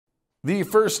The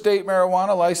first state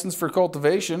marijuana license for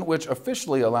cultivation, which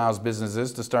officially allows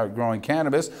businesses to start growing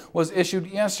cannabis, was issued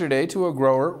yesterday to a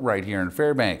grower right here in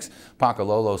Fairbanks.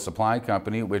 Pacololo Supply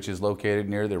Company, which is located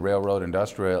near the railroad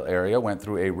industrial area, went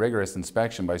through a rigorous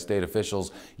inspection by state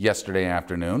officials yesterday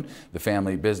afternoon. The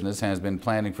family business has been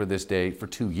planning for this day for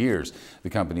 2 years.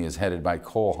 The company is headed by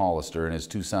Cole Hollister and his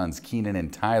two sons, Keenan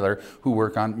and Tyler, who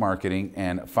work on marketing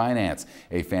and finance.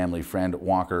 A family friend,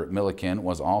 Walker Milliken,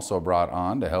 was also brought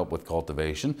on to help with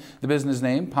cultivation. The business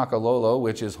name, Pacololo,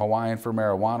 which is Hawaiian for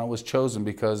marijuana, was chosen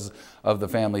because of the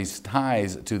family's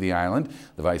ties to the island.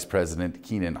 The vice president,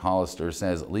 Keenan Hollister,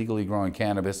 says legally growing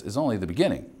cannabis is only the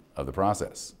beginning of the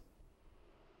process.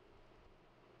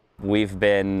 We've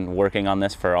been working on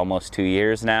this for almost 2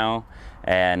 years now,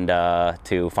 and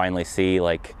to finally see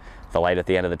the light at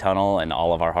the end of the tunnel and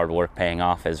all of our hard work paying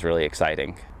off is really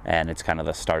exciting, and it's kind of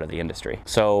the start of the industry.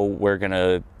 So we're going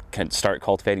to start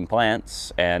cultivating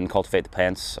plants and cultivate the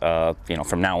plants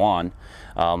from now on.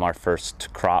 Our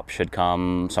first crop should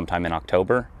come sometime in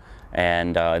October,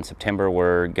 and in September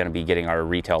we're going to be getting our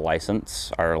retail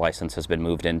license. Our license has been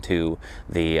moved into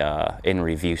the in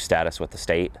review status with the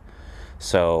state,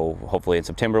 so hopefully in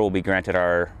September we'll be granted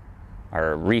our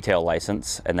retail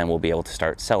license, and then we'll be able to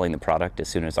start selling the product as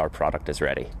soon as our product is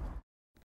ready.